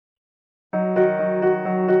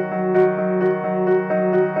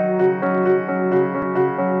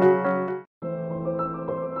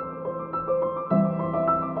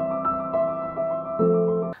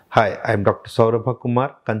Hi, I am Dr. Saurabha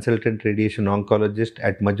Kumar, Consultant Radiation Oncologist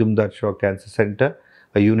at Mazumdar Shaw Cancer Center,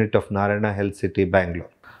 a unit of Narayana Health City, Bangalore.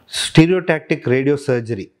 Stereotactic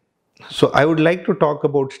radiosurgery. So, I would like to talk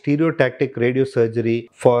about stereotactic radiosurgery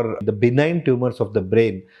for the benign tumors of the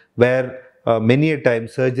brain, where many a time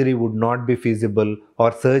surgery would not be feasible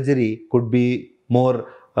or surgery could be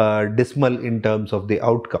more dismal in terms of the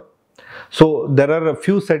outcome. So there are a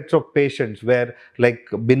few sets of patients where like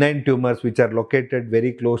benign tumors which are located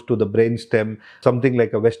very close to the brain stem, something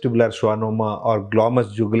like a vestibular schwannoma or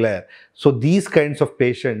glomus jugulare. So these kinds of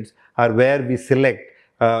patients are where we select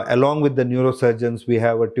along with the neurosurgeons. We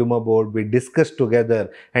have a tumor board, we discuss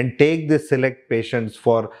together and take the select patients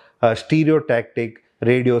for stereotactic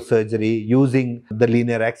radiosurgery using the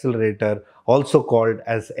linear accelerator, also called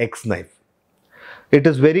as X-knife. It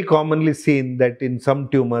is very commonly seen that in some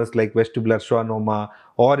tumors like vestibular schwannoma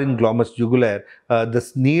or in glomus jugulare,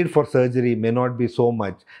 this need for surgery may not be so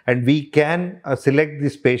much, and we can select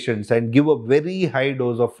these patients and give a very high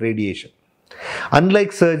dose of radiation.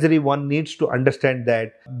 Unlike surgery, one needs to understand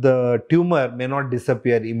that the tumor may not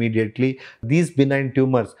disappear immediately. These benign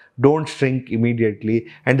tumors don't shrink immediately,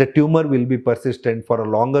 and the tumor will be persistent for a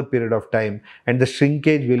longer period of time, and the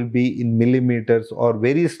shrinkage will be in millimeters, or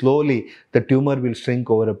very slowly the tumor will shrink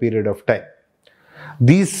over a period of time.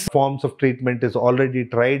 These forms of treatment is already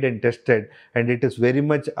tried and tested, and it is very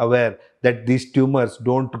much aware that these tumors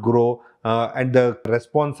don't grow and the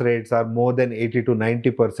response rates are more than 80 to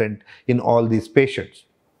 90% in all these patients.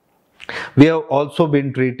 We have also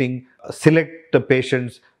been treating select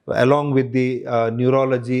patients along with the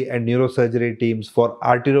neurology and neurosurgery teams for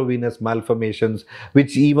arteriovenous malformations,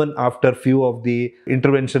 which even after few of the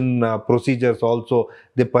intervention procedures also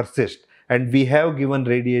they persist. And we have given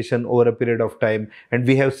radiation over a period of time, and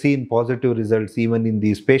we have seen positive results even in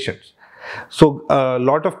these patients. So a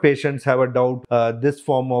lot of patients have a doubt this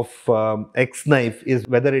form of X-knife is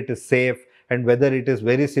whether it is safe and whether it is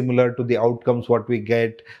very similar to the outcomes what we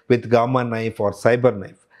get with gamma knife or cyber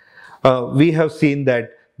knife. We have seen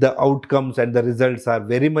that the outcomes and the results are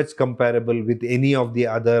very much comparable with any of the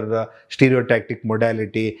other stereotactic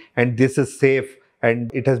modality, and this is safe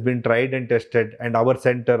and it has been tried and tested. And our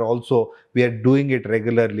center also, we are doing it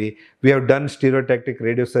regularly. We have done stereotactic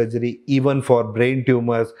radiosurgery even for brain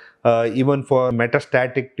tumors, even for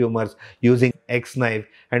metastatic tumors using X-knife,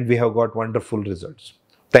 and we have got wonderful results.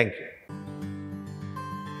 Thank you.